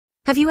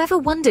Have you ever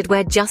wondered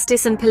where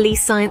justice and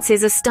police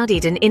sciences are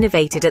studied and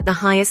innovated at the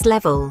highest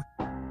level?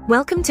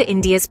 Welcome to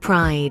India's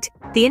pride,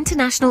 the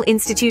International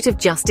Institute of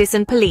Justice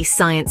and Police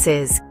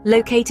Sciences,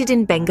 located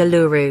in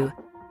Bengaluru.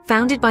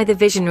 Founded by the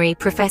visionary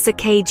Professor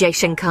K.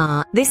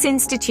 Jaishankar, this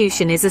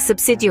institution is a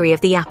subsidiary of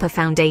the APA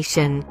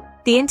Foundation.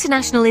 The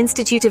International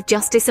Institute of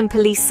Justice and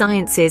Police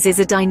Sciences is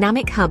a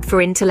dynamic hub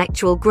for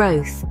intellectual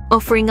growth,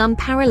 offering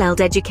unparalleled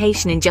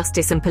education in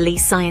justice and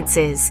police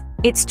sciences.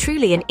 It's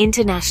truly an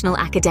international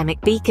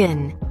academic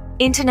beacon.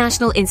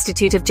 International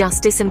Institute of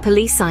Justice and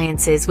Police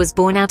Sciences was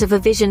born out of a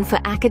vision for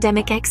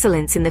academic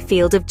excellence in the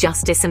field of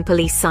justice and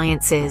police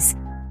sciences.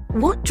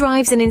 What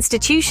drives an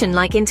institution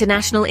like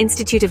International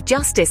Institute of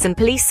Justice and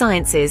Police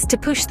Sciences to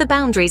push the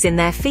boundaries in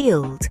their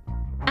field?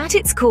 At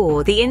its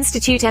core, the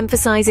institute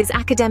emphasizes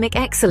academic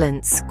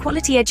excellence,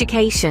 quality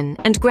education,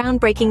 and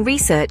groundbreaking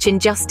research in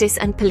justice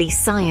and police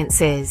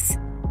sciences.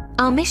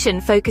 Our mission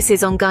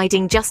focuses on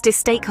guiding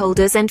justice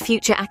stakeholders and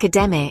future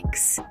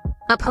academics.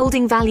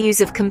 Upholding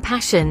values of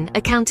compassion,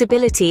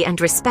 accountability,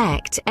 and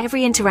respect,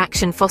 every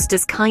interaction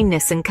fosters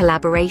kindness and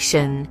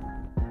collaboration.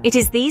 It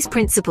is these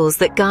principles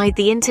that guide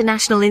the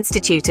International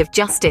Institute of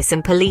Justice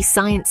and Police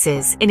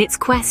Sciences in its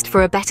quest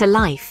for a better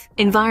life,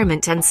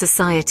 environment, and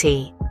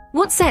society.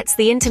 What sets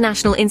the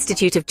International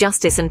Institute of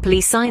Justice and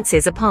Police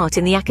Sciences apart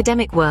in the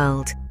academic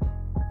world?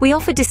 We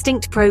offer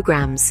distinct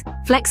programs,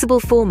 flexible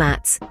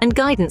formats, and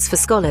guidance for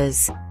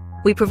scholars.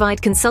 We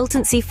provide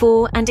consultancy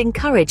for and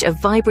encourage a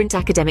vibrant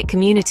academic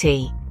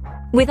community.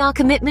 With our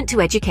commitment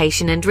to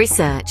education and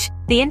research,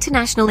 the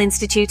International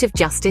Institute of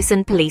Justice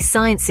and Police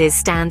Sciences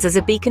stands as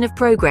a beacon of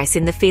progress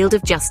in the field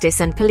of justice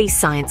and police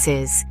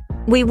sciences.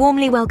 We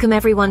warmly welcome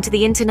everyone to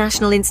the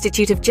International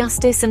Institute of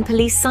Justice and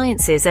Police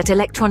Sciences at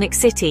Electronic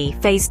City,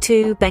 Phase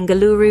 2,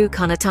 Bengaluru,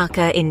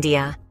 Karnataka,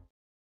 India.